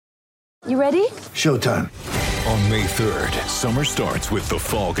You ready? Showtime. On May 3rd, summer starts with The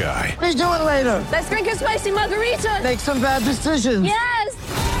Fall Guy. Let's do it later. Let's drink a spicy margarita. Make some bad decisions. Yes!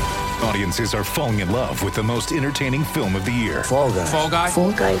 Audiences are falling in love with the most entertaining film of the year. Fall Guy. Fall Guy?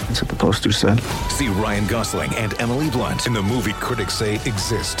 Fall guy. That's what the poster said. See Ryan Gosling and Emily Blunt in the movie critics say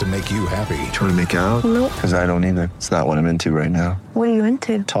exists to make you happy. Trying to make it out? Nope. Because I don't either. It's not what I'm into right now. What are you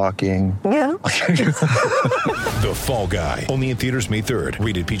into? Talking. Yeah. The Fall Guy. Only in theaters May 3rd.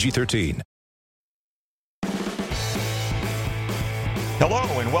 Rated PG-13.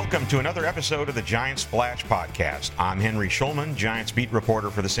 Hello and welcome to another episode of the Giants Splash Podcast. I'm Henry Schulman, Giants beat reporter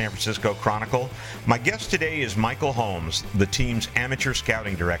for the San Francisco Chronicle. My guest today is Michael Holmes, the team's amateur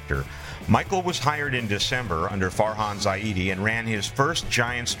scouting director. Michael was hired in December under Farhan Zaidi and ran his first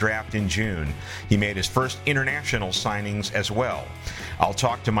Giants draft in June. He made his first international signings as well. I'll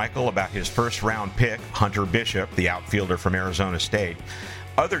talk to Michael about his first round pick, Hunter Bishop, the outfielder from Arizona State,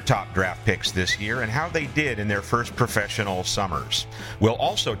 other top draft picks this year, and how they did in their first professional summers. We'll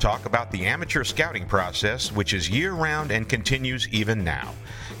also talk about the amateur scouting process, which is year-round and continues even now.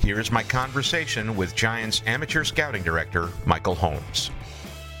 Here is my conversation with Giants amateur scouting director, Michael Holmes.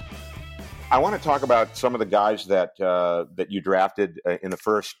 I want to talk about some of the guys that you drafted in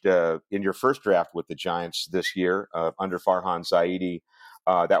your first draft with the Giants this year under Farhan Zaidi.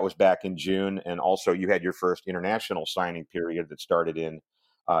 That was back in June, and also you had your first international signing period that started in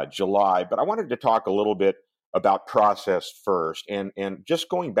July. But I wanted to talk a little bit about process first, and just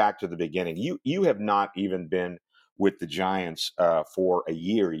going back to the beginning. You have not even been with the Giants for a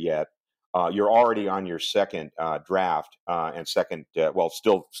year yet. You're already on your second draft and second,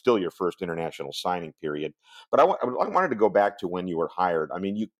 still your first international signing period. But I wanted to go back to when you were hired. I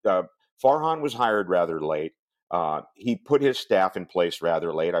mean, Farhan was hired rather late. He put his staff in place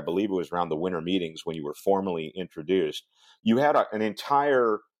rather late. I believe it was around the winter meetings when you were formally introduced. You had an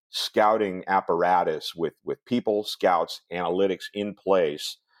entire scouting apparatus with people, scouts, analytics in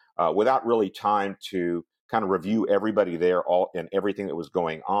place without really time to kind of review everybody there and everything that was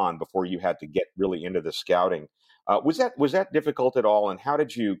going on before you had to get really into the scouting. Was that difficult at all? And how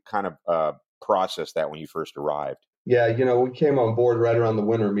did you kind of process that when you first arrived? Yeah, we came on board right around the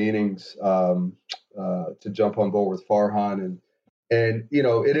winter meetings to jump on board with Farhan, and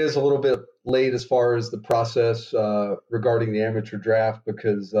it is a little bit late as far as the process regarding the amateur draft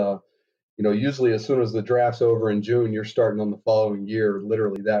because usually as soon as the draft's over in June, you're starting on the following year,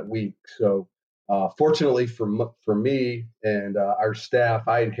 literally that week. So fortunately for me and our staff,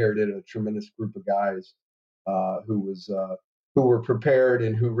 I inherited a tremendous group of guys who were prepared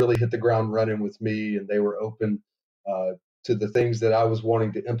and who really hit the ground running with me, and they were open to the things that I was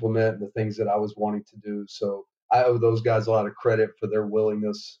wanting to implement and the things that I was wanting to do. So I owe those guys a lot of credit for their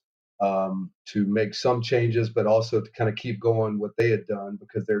willingness to make some changes, but also to kind of keep going what they had done,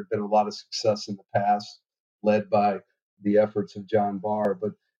 because there had been a lot of success in the past led by the efforts of John Barr.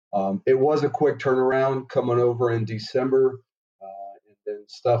 But it was a quick turnaround coming over in December, and then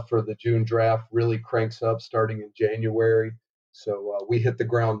stuff for the June draft really cranks up starting in January. So we hit the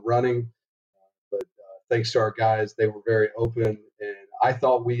ground running. Thanks to our guys, they were very open, and I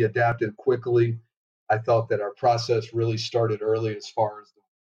thought we adapted quickly. I thought that our process really started early as far as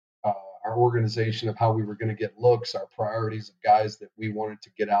our organization of how we were going to get looks, our priorities of guys that we wanted to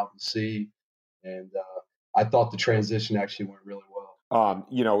get out and see, and I thought the transition actually went really well.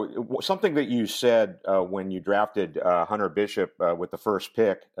 Something that you said when you drafted Hunter Bishop with the first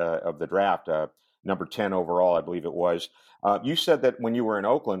pick of the draft, number 10 overall, I believe it was. You said that when you were in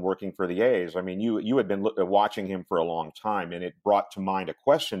Oakland working for the A's, I mean, you had been watching him for a long time, and it brought to mind a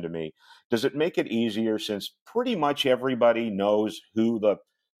question to me. Does it make it easier, since pretty much everybody knows who the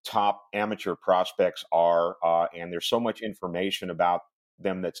top amateur prospects are, and there's so much information about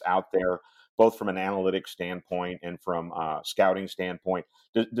them that's out there, both from an analytics standpoint and from a scouting standpoint?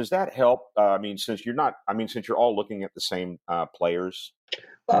 Does that help? Since you're all looking at the same players?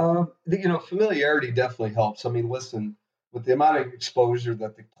 Familiarity definitely helps. I mean, listen, with the amount of exposure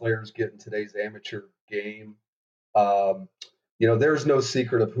that the players get in today's amateur game, there's no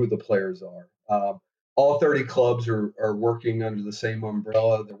secret of who the players are. All 30 clubs are working under the same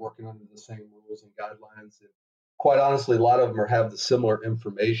umbrella. They're working under the same rules and guidelines. And quite honestly, a lot of them have the similar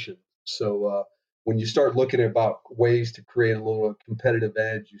information. So when you start looking about ways to create a little competitive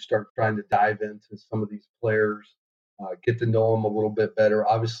edge, you start trying to dive into some of these players, get to know them a little bit better.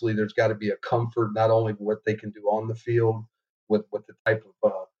 Obviously, there's got to be a comfort, not only what they can do on the field, with the type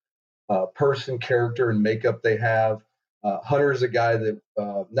of person, character, and makeup they have. Hunter is a guy that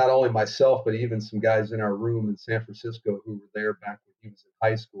not only myself, but even some guys in our room in San Francisco who were there back when he was in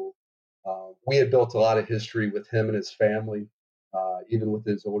high school, we had built a lot of history with him and his family. even with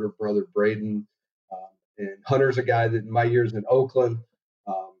his older brother Braden. And Hunter's a guy that in my years in Oakland,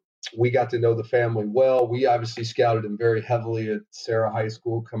 we got to know the family well. We obviously scouted him very heavily at Sarah High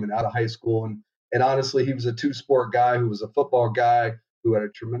School, coming out of high school. And honestly, he was a two-sport guy who was a football guy who had a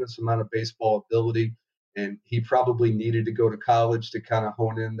tremendous amount of baseball ability. And he probably needed to go to college to kind of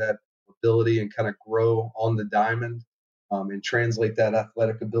hone in that ability and kind of grow on the diamond and translate that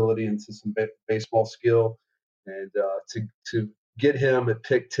athletic ability into some baseball skill. And to get him at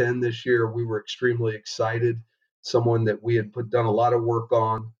pick 10 this year, we were extremely excited. Someone that we had done a lot of work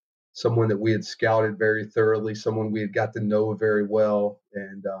on, someone that we had scouted very thoroughly, someone we had got to know very well,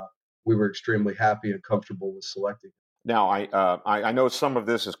 and we were extremely happy and comfortable with selecting. Now, I know some of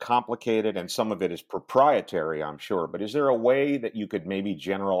this is complicated and some of it is proprietary, I'm sure, but is there a way that you could maybe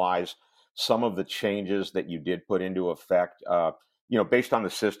generalize some of the changes that you did put into effect, based on the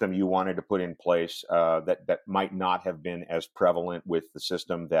system you wanted to put in place that might not have been as prevalent with the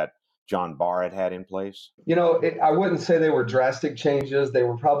system that John Barrett had in place? I wouldn't say they were drastic changes. They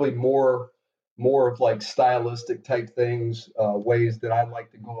were probably more of like stylistic type things, ways that I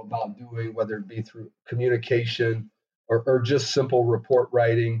like to go about doing, whether it be through communication or just simple report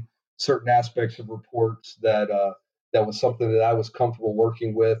writing, certain aspects of reports that was something that I was comfortable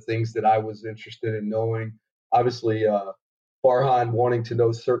working with, things that I was interested in knowing. Obviously, Farhan wanting to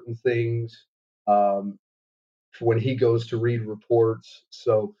know certain things when he goes to read reports.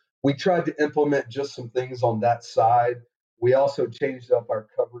 So we tried to implement just some things on that side. We also changed up our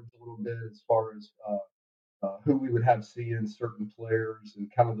coverage a little bit as far as who we would have see in certain players and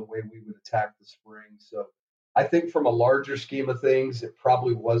kind of the way we would attack the spring. So I think from a larger scheme of things, it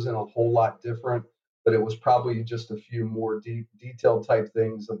probably wasn't a whole lot different, but it was probably just a few more detailed type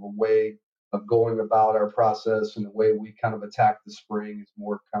things of a way of going about our process, and the way we kind of attack the spring is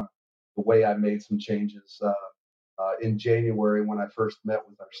more kind of the way I made some changes in January when I first met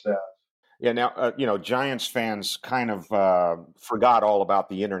with our staff. Yeah, now, Giants fans kind of forgot all about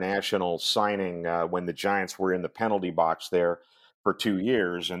the international signing when the Giants were in the penalty box there for 2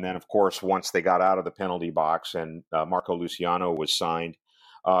 years. And then, of course, once they got out of the penalty box and Marco Luciano was signed,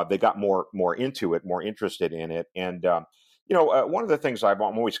 they got more into it, more interested in it. And, one of the things I'm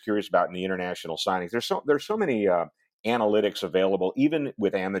always curious about in the international signings, there's so many analytics available, even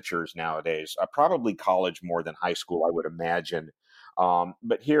with amateurs nowadays, probably college more than high school, I would imagine.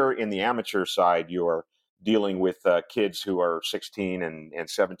 But here in the amateur side, you're dealing with kids who are 16 and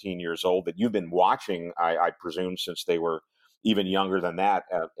 17 years old that you've been watching, I presume, since they were even younger than that,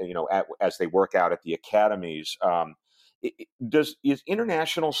 as they work out at the academies. Is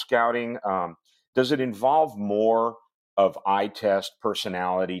international scouting, does it involve more of eye test,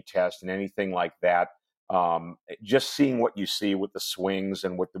 personality test, and anything like that? Just seeing what you see with the swings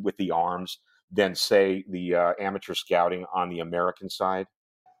and with the arms than, say, the amateur scouting on the American side?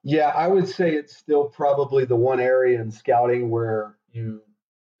 Yeah, I would say it's still probably the one area in scouting where you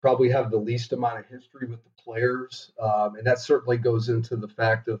probably have the least amount of history with the players. And that certainly goes into the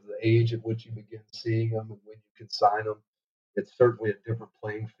fact of the age at which you begin seeing them and when you can sign them. It's certainly a different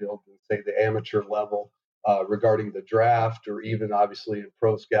playing field than, say, the amateur level regarding the draft, or even obviously in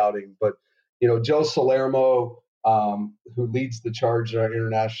pro scouting. But, Joe Salermo, who leads the charge in our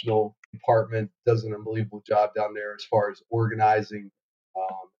international department, does an unbelievable job down there as far as organizing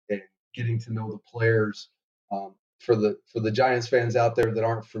and getting to know the players. For the Giants fans out there that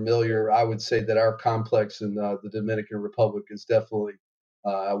aren't familiar, I would say that our complex in the Dominican Republic is definitely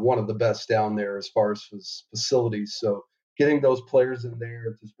one of the best down there as far as facilities. So getting those players in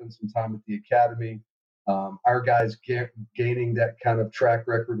there to spend some time at the academy, our guys gaining that kind of track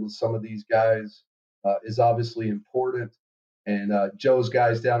record with some of these guys is obviously important. And Joe's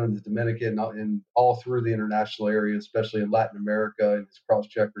guys down in the Dominican and all through the international area, especially in Latin America and his cross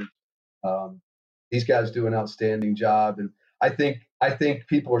checkers, these guys do an outstanding job. And I think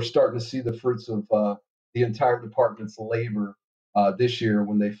people are starting to see the fruits of the entire department's labor this year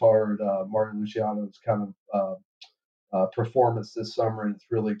when they fired Martin Luciano's kind of performance this summer. And it's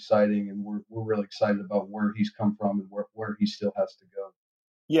really exciting. And we're really excited about where he's come from and where he still has to go.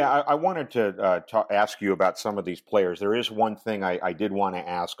 Yeah, I wanted to ask you about some of these players. There is one thing I did want to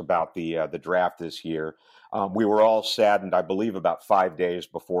ask about the draft this year. We were all saddened, I believe, about 5 days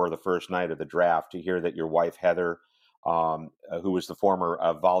before the first night of the draft to hear that your wife, Heather, who was the former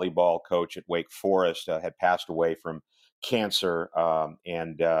volleyball coach at Wake Forest, had passed away from cancer.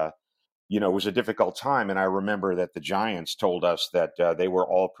 It was a difficult time. And I remember that the Giants told us that they were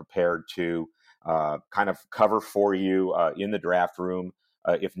all prepared to kind of cover for you in the draft room,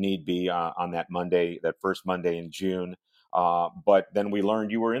 if need be, on that first Monday in June. But then we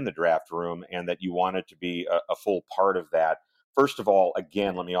learned you were in the draft room and that you wanted to be a full part of that. First of all,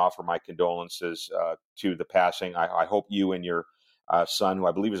 again, let me offer my condolences to the passing. I hope you and your son, who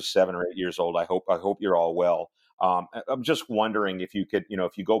I believe is 7 or 8 years old, I hope you're all well. I'm just wondering if you could,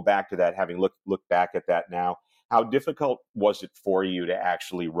 if you go back to that, having looked back at that now, how difficult was it for you to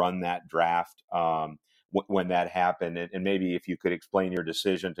actually run that draft when that happened? And maybe if you could explain your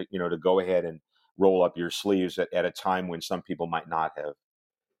decision to go ahead and roll up your sleeves at a time when some people might not have.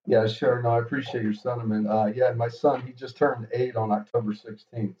 Yeah, sure. No, I appreciate your sentiment. Yeah, my son, he just turned 8 on October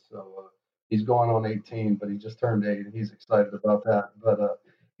 16th. So he's going on 18, but he just turned 8 and he's excited about that. But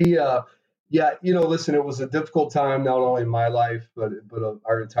yeah, listen, it was a difficult time, not only in my life, but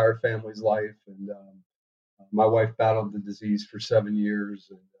our entire family's life. And my wife battled the disease for 7 years,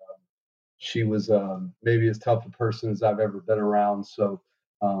 and she was maybe as tough a person as I've ever been around. So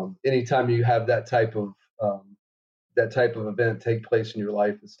anytime you have that type of event take place in your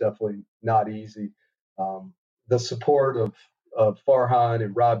life, it's definitely not easy. The support of Farhan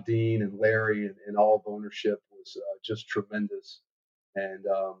and Rob Dean and Larry and all of ownership was just tremendous. And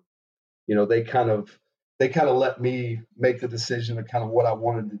they kind of let me make the decision of kind of what I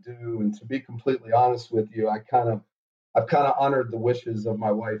wanted to do. And to be completely honest with you, I've kind of honored the wishes of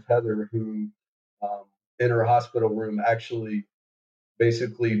my wife Heather, who in her hospital room actually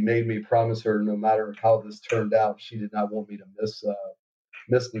basically made me promise her no matter how this turned out, she did not want me to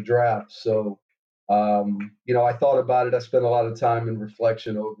miss the draft. So, I thought about it. I spent a lot of time in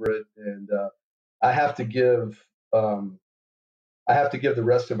reflection over it, and I have to give the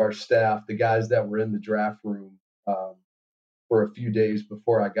rest of our staff, the guys that were in the draft room for a few days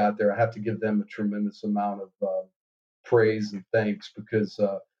before I got there, I have to give them a tremendous amount of praise and thanks, because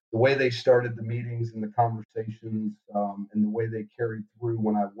the way they started the meetings and the conversations and the way they carried through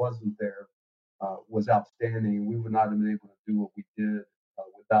when I wasn't there was outstanding. We would not have been able to do what we did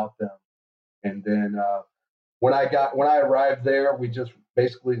without them. And then when I arrived there, we just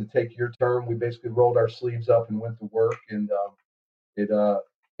basically, to take your term, we basically rolled our sleeves up and went to work. And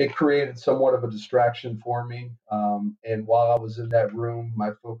it created somewhat of a distraction for me. And while I was in that room,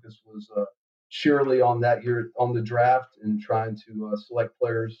 my focus was surely on that year, on the draft, and trying to select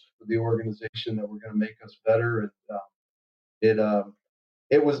players for the organization that were going to make us better. And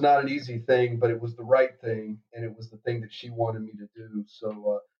it was not an easy thing, but it was the right thing, and it was the thing that she wanted me to do.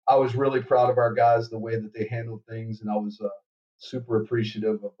 So I was really proud of our guys, the way that they handled things, and I was super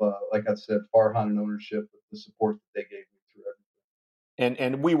appreciative of, like I said, Farhan and ownership, the support that they gave me through everything.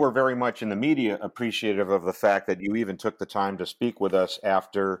 And we were very much in the media appreciative of the fact that you even took the time to speak with us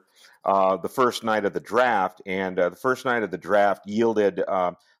after the first night of the draft. And the first night of the draft yielded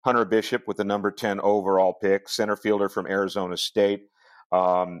Hunter Bishop with the number 10 overall pick, center fielder from Arizona State,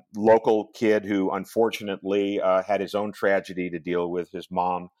 local kid who unfortunately had his own tragedy to deal with. His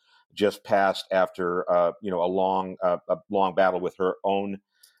mom just passed after a long battle with her own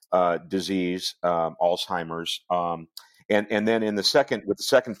disease, Alzheimer's. And then with the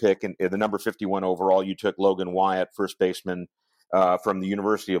second pick in the number 51 overall, you took Logan Wyatt, first baseman from the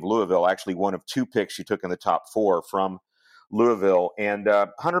University of Louisville, actually one of 2 picks you took in the top 4 from Louisville. And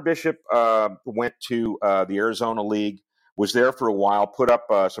Hunter Bishop went to the Arizona League, was there for a while, put up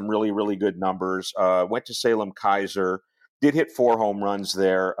some really, really good numbers, went to Salem Kaiser, did hit 4 home runs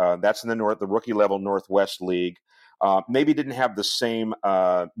there. That's in the rookie level Northwest League. Maybe didn't have the same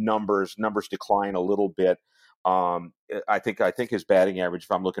numbers. Numbers decline a little bit. I think his batting average,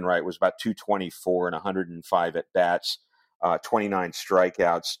 if I'm looking right, was about 224 and 105 at bats, 29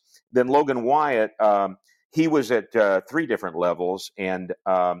 strikeouts. Then Logan Wyatt, he was at 3 different levels and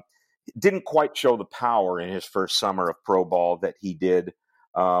didn't quite show the power in his first summer of pro ball that he did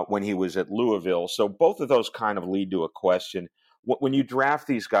when he was at Louisville. So both of those kind of lead to a question. When you draft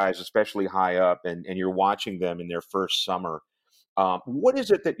these guys, especially high up, and you're watching them in their first summer, what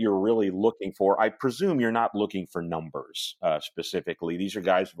is it that you're really looking for? I presume you're not looking for numbers specifically. These are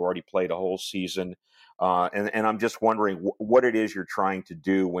guys who've already played a whole season. And I'm just wondering what it is you're trying to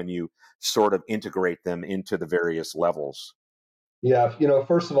do when you sort of integrate them into the various levels. Yeah,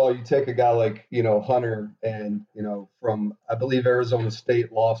 first of all, you take a guy like, Hunter, and, from, I believe Arizona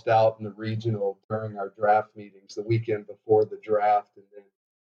State lost out in the regional during our draft meetings the weekend before the draft, and then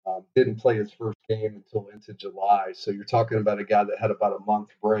didn't play his first game until into July. So you're talking about a guy that had about a month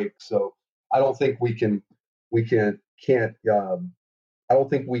break. So I don't think we can discount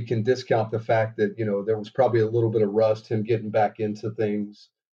the fact that, there was probably a little bit of rust, him getting back into things.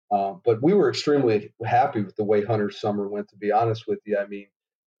 But we were extremely happy with the way Hunter's summer went, to be honest with you. I mean,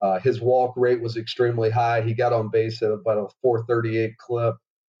 his walk rate was extremely high. He got on base at about a 438 clip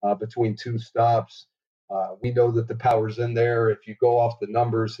between 2 stops. We know that the power's in there. If you go off the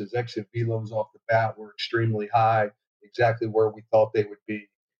numbers, his exit velos off the bat were extremely high. exactly where we thought they would be.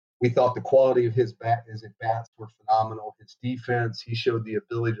 We thought the quality of his at-bats were phenomenal. His defense, he showed the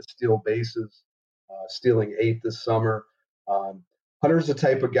ability to steal bases, stealing 8 this summer. Hunter's the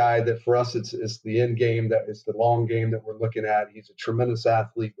type of guy that for us, it's the end game, that it's the long game that we're looking at. He's a tremendous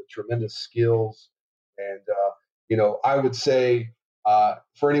athlete with tremendous skills. And, I would say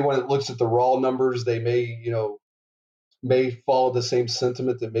for anyone that looks at the raw numbers, they may follow the same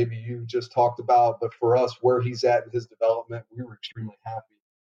sentiment that maybe you just talked about. But for us, where he's at in his development, we were extremely happy.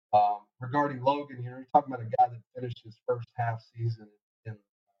 Regarding Logan, you're talking about a guy that finished his first half season in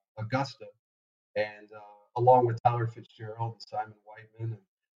Augusta, and along with Tyler Fitzgerald and Simon Whiteman,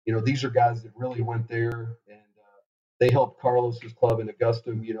 and these are guys that really went there, and they helped Carlos's club in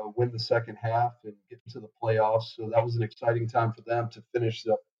Augusta, win the second half and get into the playoffs. So that was an exciting time for them to finish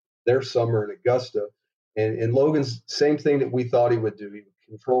up their summer in Augusta. And Logan's same thing that we thought he would do. He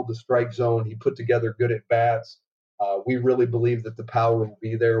controlled the strike zone. He put together good at bats. We really believe that the power will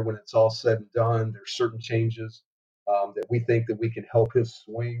be there when it's all said and done. There's certain changes that we think that we can help his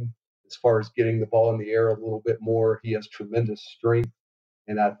swing as far as getting the ball in the air a little bit more. He has tremendous strength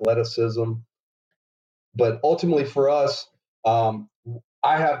and athleticism. But ultimately for us, I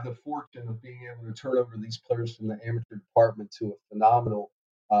have the fortune of being able to turn over these players from the amateur department to a phenomenal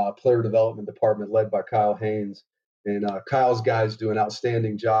player development department led by Kyle Haynes. And Kyle's guys do an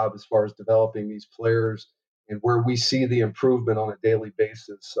outstanding job as far as developing these players. And where we see the improvement on a daily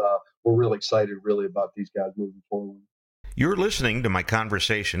basis, we're really excited about these guys moving forward. You're listening to my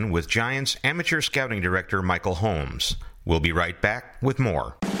conversation with Giants amateur scouting director Michael Holmes. We'll be right back with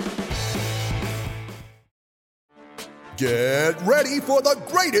more. Get ready for the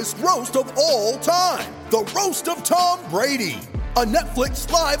greatest roast of all time, the Roast of Tom Brady, a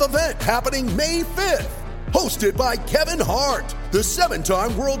Netflix live event happening May 5th. Hosted by Kevin Hart, the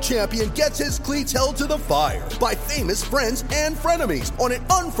 7-time world champion gets his cleats held to the fire by famous friends and frenemies on an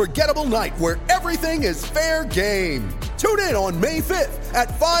unforgettable night where everything is fair game. Tune in on May 5th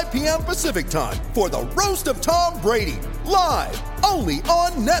at 5 p.m. Pacific time for the Roast of Tom Brady, live only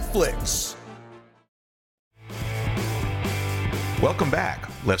on Netflix. Welcome back.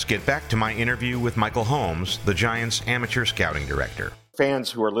 Let's get back to my interview with Michael Holmes, the Giants amateur scouting director. Fans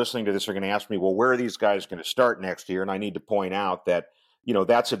who are listening to this are going to ask me, well, where are these guys going to start next year? And I need to point out that,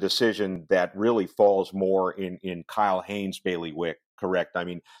 that's a decision that really falls more in Kyle Haynes' bailiwick, correct? I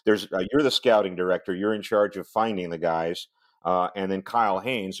mean, you're the scouting director. You're in charge of finding the guys. And then Kyle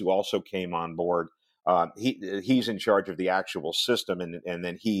Haynes, who also came on board, he's in charge of the actual system. And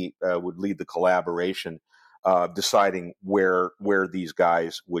then he would lead the collaboration, deciding where these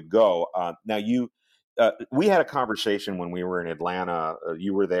guys would go. Now, we had a conversation when we were in Atlanta.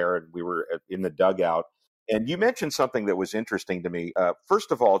 You were there, and we were in the dugout. And you mentioned something that was interesting to me.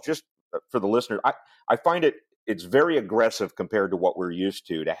 First of all, just for the listener, I find it's very aggressive compared to what we're used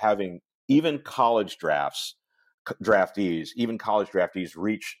to having even college draftees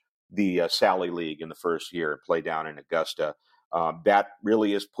reach the Sally League in the first year and play down in Augusta. That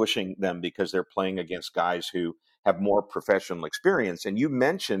really is pushing them because they're playing against guys who have more professional experience. And you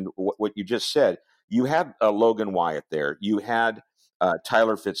mentioned what you just said. You had Logan Wyatt there. You had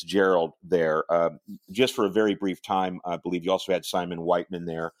Tyler Fitzgerald there just for a very brief time. I believe you also had Simon Whiteman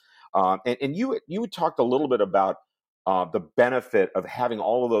there. And you had talked a little bit about the benefit of having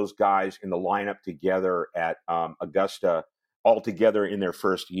all of those guys in the lineup together at Augusta all together in their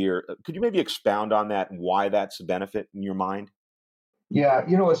first year. Could you maybe expound on that and why that's a benefit in your mind? Yeah,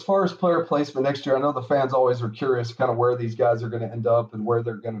 as far as player placement next year, I know the fans always are curious kind of where these guys are going to end up and where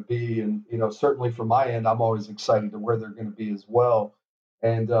they're going to be. And, certainly from my end, I'm always excited to where they're going to be as well.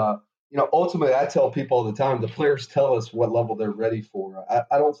 And, ultimately, I tell people all the time, the players tell us what level they're ready for.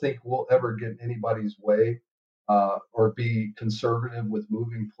 I don't think we'll ever get in anybody's way or be conservative with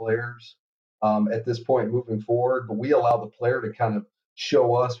moving players at this point moving forward. But we allow the player to kind of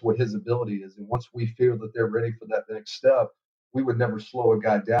show us what his ability is. And once we feel that they're ready for that next step, we would never slow a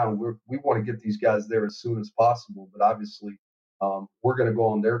guy down. We want to get these guys there as soon as possible, but obviously we're going to go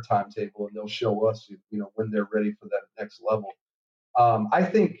on their timetable and they'll show us, when they're ready for that next level. I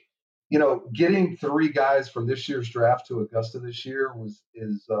think, getting 3 guys from this year's draft to Augusta this year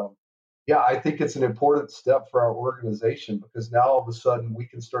I think it's an important step for our organization because now all of a sudden we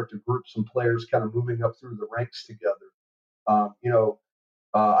can start to group some players kind of moving up through the ranks together.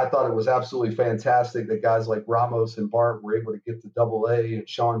 I thought it was absolutely fantastic that guys like Ramos and Bart were able to get to AA, and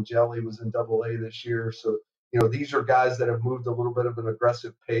Sean Jelly was in AA this year. So, these are guys that have moved a little bit of an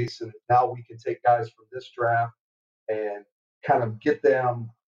aggressive pace, and now we can take guys from this draft and kind of get them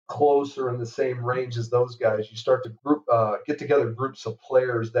closer in the same range as those guys. You start to get together groups of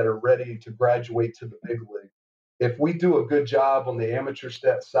players that are ready to graduate to the big league. if we do a good job on the amateur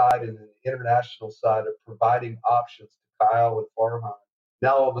side and the international side of providing options to Kyle and Farhan,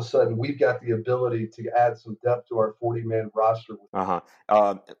 now all of a sudden we've got the ability to add some depth to our 40-man roster.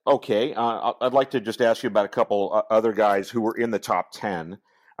 Okay. I'd like to just ask you about a couple other guys who were in the top 10,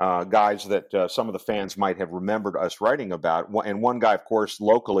 guys that some of the fans might have remembered us writing about. And one guy, of course,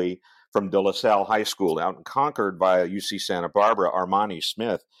 locally from De La Salle High School out in Concord via UC Santa Barbara, Armani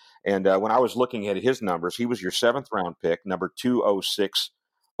Smith. And when I was looking at his numbers, he was your 7th round pick, number 206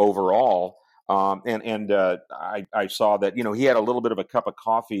 overall. I saw that, he had a little bit of a cup of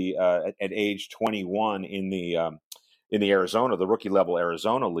coffee at age 21 in the Arizona, the rookie level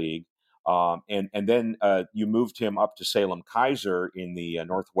Arizona League. And then you moved him up to Salem Keizer in the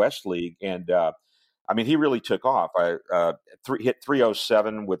Northwest League. And he really took off. Hit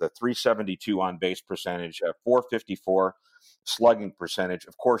 307 with a 372 on base percentage, a 454 slugging percentage.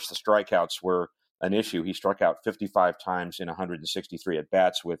 Of course, the strikeouts were an issue. He struck out 55 times in 163 at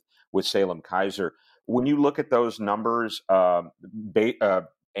bats with Salem Keizer. When you look at those numbers and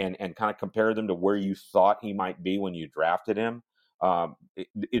kind of compare them to where you thought he might be when you drafted him,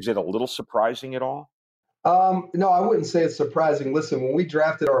 is it a little surprising at all? No, I wouldn't say it's surprising. Listen, when we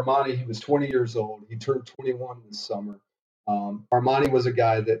drafted Armani, he was 20 years old. He turned 21 this summer. Armani was a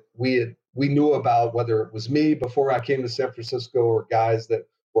guy that we knew about, whether it was me before I came to San Francisco or guys that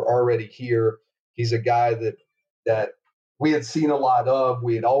were already here. He's a guy that we had seen a lot of.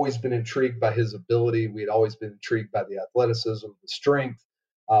 We had always been intrigued by his ability. We had always been intrigued by the athleticism, the strength.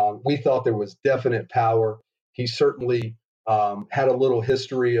 We thought there was definite power. He certainly had a little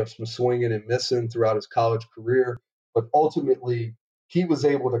history of some swinging and missing throughout his college career, but ultimately he was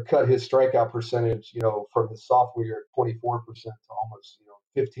able to cut his strikeout percentage, from his sophomore year at 24% to almost,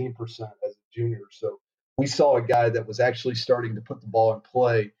 15% as a junior. So we saw a guy that was actually starting to put the ball in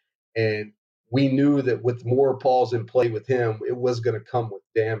play, and we knew that with more balls in play with him, it was going to come with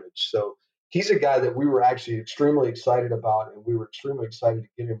damage. So he's a guy that we were actually extremely excited about, and we were extremely excited to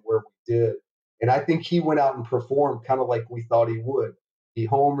get him where we did. And I think he went out and performed kind of like we thought he would. He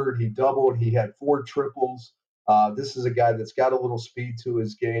homered, he doubled, he had 4 triples. This is a guy that's got a little speed to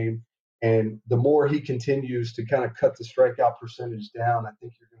his game. And the more he continues to kind of cut the strikeout percentage down, I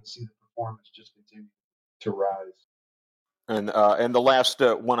think you're going to see the performance just continue to rise. And the last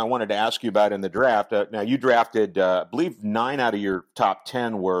one I wanted to ask you about in the draft, now you drafted, I believe 9 out of your top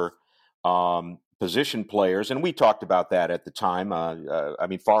 10 were position players, and we talked about that at the time.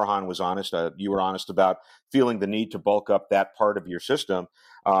 Farhan was honest. You were honest about feeling the need to bulk up that part of your system.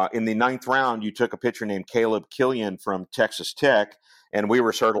 In the 9th round, you took a pitcher named Caleb Killian from Texas Tech, and we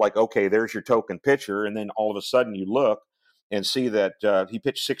were sort of like, okay, there's your token pitcher. And then all of a sudden you look and see that he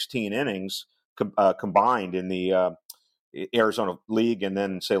pitched 16 innings combined in the Arizona League and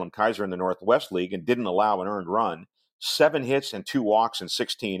then Salem Keizer in the Northwest League, and didn't allow an earned run. 7 hits and 2 walks in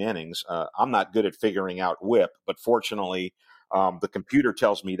 16 innings. I'm not good at figuring out whip, but fortunately, the computer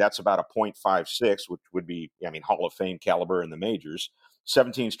tells me that's about a .56, which would be, Hall of Fame caliber in the majors.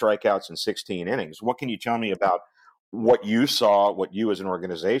 17 strikeouts in 16 innings. What can you tell me about what you saw, what you as an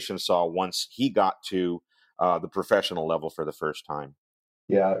organization saw once he got to the professional level for the first time?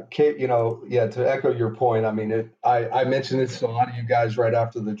 Yeah, Kate, to echo your point, I mentioned this to a lot of you guys right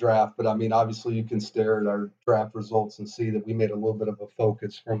after the draft, but obviously you can stare at our draft results and see that we made a little bit of a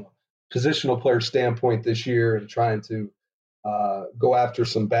focus from a positional player standpoint this year and trying to go after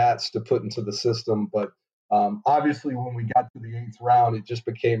some bats to put into the system. But obviously when we got to the 8th round, it just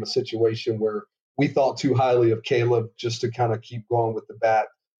became a situation where we thought too highly of Caleb just to kind of keep going with the bat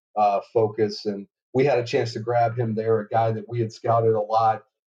focus. And we had a chance to grab him there, a guy that we had scouted a lot.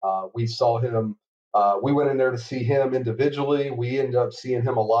 We saw him. We went in there to see him individually. We ended up seeing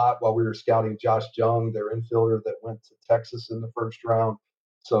him a lot while we were scouting Josh Jung, their infielder that went to Texas in the 1st round.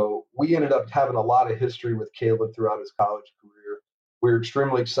 So we ended up having a lot of history with Caleb throughout his college career. We were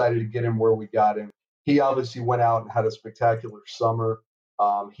extremely excited to get him where we got him. He obviously went out and had a spectacular summer.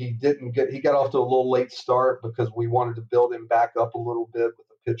 He got off to a little late start because we wanted to build him back up a little bit with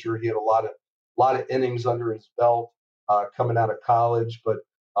the pitcher. He had a lot of innings under his belt coming out of college. But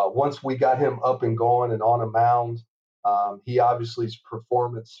once we got him up and going and on a mound, he obviously, his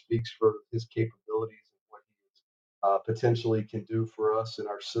performance speaks for his capabilities and what he potentially can do for us in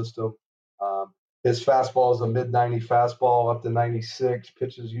our system. His fastball is a mid-90 fastball up to 96,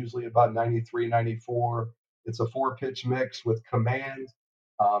 pitches usually about 93, 94. It's a 4-pitch mix with command.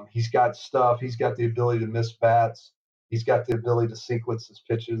 He's got stuff. He's got the ability to miss bats. He's got the ability to sequence his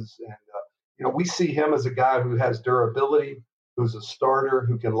pitches. And we see him as a guy who has durability, who's a starter,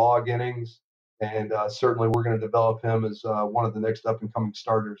 who can log innings. And certainly we're going to develop him as one of the next up-and-coming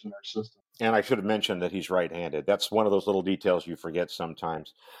starters in our system. And I should have mentioned that he's right-handed. That's one of those little details you forget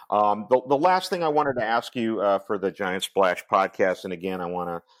sometimes. The last thing I wanted to ask you for the Giant Splash podcast, and again, I want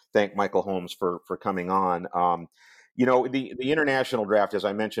to thank Michael Holmes for coming on. The international draft, as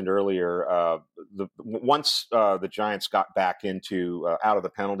I mentioned earlier, once the Giants got back into out of the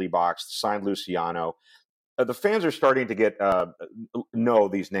penalty box, signed Luciano, the fans are starting to get know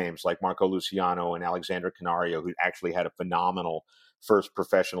these names like Marco Luciano and Alexander Canario, who actually had a phenomenal first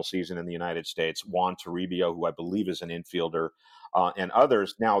professional season in the United States, Juan Toribio, who I believe is an infielder, and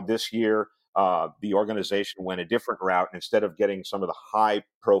others. Now this year, the organization went a different route. And instead of getting some of the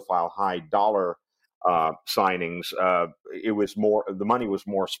high-profile, high-dollar signings, the money was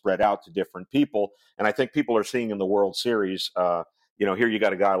more spread out to different people. And I think people are seeing in the World Series, here you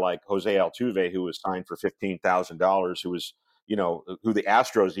got a guy like Jose Altuve, who was signed for $15,000, who the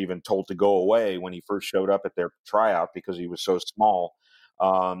Astros even told to go away when he first showed up at their tryout because he was so small,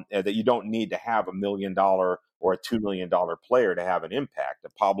 and that you don't need to have $1 million or a $2 million player to have an impact.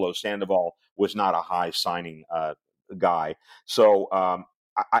 Pablo Sandoval was not a high signing guy. So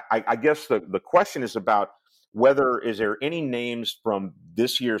I guess the question is about is there any names from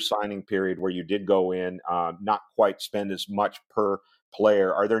this year's signing period where you did go in, not quite spend as much per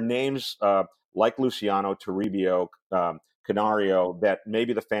player? Are there names like Luciano, Toribio, Canario that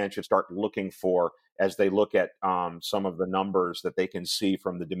maybe the fans should start looking for as they look at some of the numbers that they can see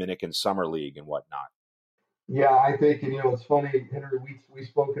from the Dominican Summer League and whatnot? Yeah, I think, and it's funny, Henry, we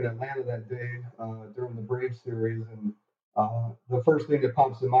spoke in Atlanta that day during the Braves series, and the first thing that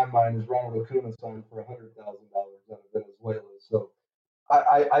pops in my mind is Ronald Acuna signed for $100,000 out of Venezuela. So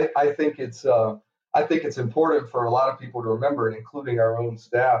I think it's important for a lot of people to remember, and including our own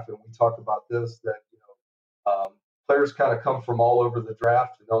staff, and we talk about this, that players kind of come from all over the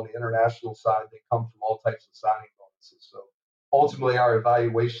draft, and on the international side, they come from all types of signing bonuses. So ultimately, our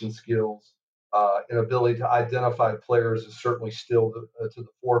evaluation skills and ability to identify players is certainly still to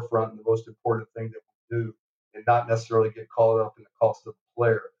the forefront and the most important thing that we do, and not necessarily get caught up in the cost of the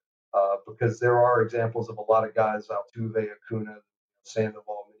player, because there are examples of a lot of guys, Altuve, Acuna,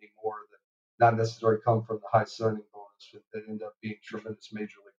 Sandoval, many more, that not necessarily come from the high signing bonus, that end up being tremendous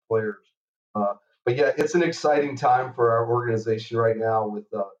major league players. But yeah, it's an exciting time for our organization right now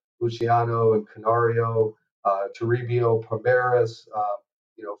with Luciano and Canario, Toribio, Palmeras.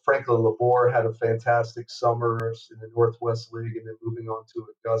 Franklin Labor had a fantastic summer in the Northwest League and then moving on to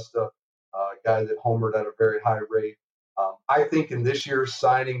Augusta, a guy that homered at a very high rate. I think in this year's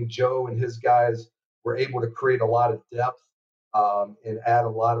signing, Joe and his guys were able to create a lot of depth and add a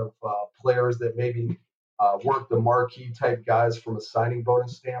lot of players that maybe weren't the marquee type guys from a signing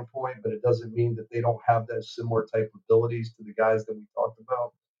bonus standpoint, but it doesn't mean that they don't have that similar type of abilities to the guys that we talked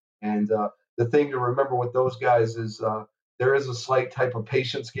about. And the thing to remember with those guys is there is a slight type of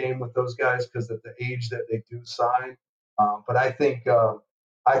patience game with those guys because of the age that they do sign. But I think a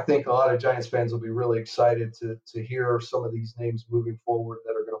lot of Giants fans will be really excited to hear some of these names moving forward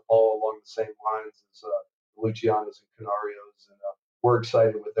that are going to follow along the same lines as Luciano's and Canarios, and we're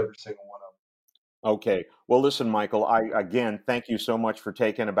excited with every single one of them. Okay. Well, listen, Michael, I, again, thank you so much for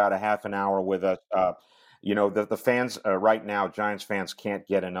taking about a half an hour with us. The fans right now, Giants fans can't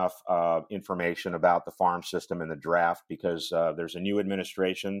get enough information about the farm system and the draft because there's a new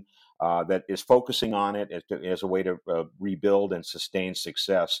administration that is focusing on it as a way to rebuild and sustain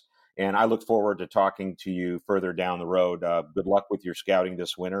success. And I look forward to talking to you further down the road. Good luck with your scouting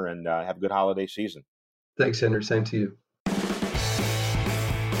this winter, and have a good holiday season. Thanks, Henry. Same to you.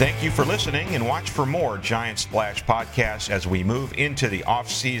 Thank you for listening, and watch for more Giant Splash podcasts as we move into the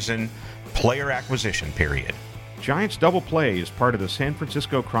off-season player acquisition period. Giants Double Play is part of the San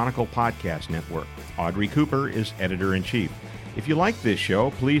Francisco Chronicle Podcast Network. Audrey Cooper is editor-in-chief. If you like this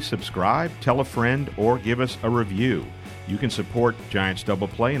show, please subscribe, tell a friend, or give us a review. You can support Giants Double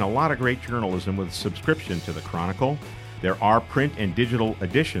Play and a lot of great journalism with a subscription to the Chronicle. There are print and digital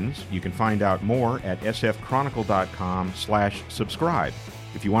editions. You can find out more at sfchronicle.com/subscribe.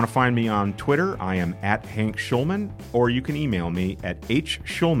 If you want to find me on Twitter, I am @Hank Schulman, or you can email me at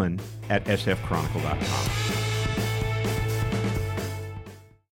hschulman@sfchronicle.com.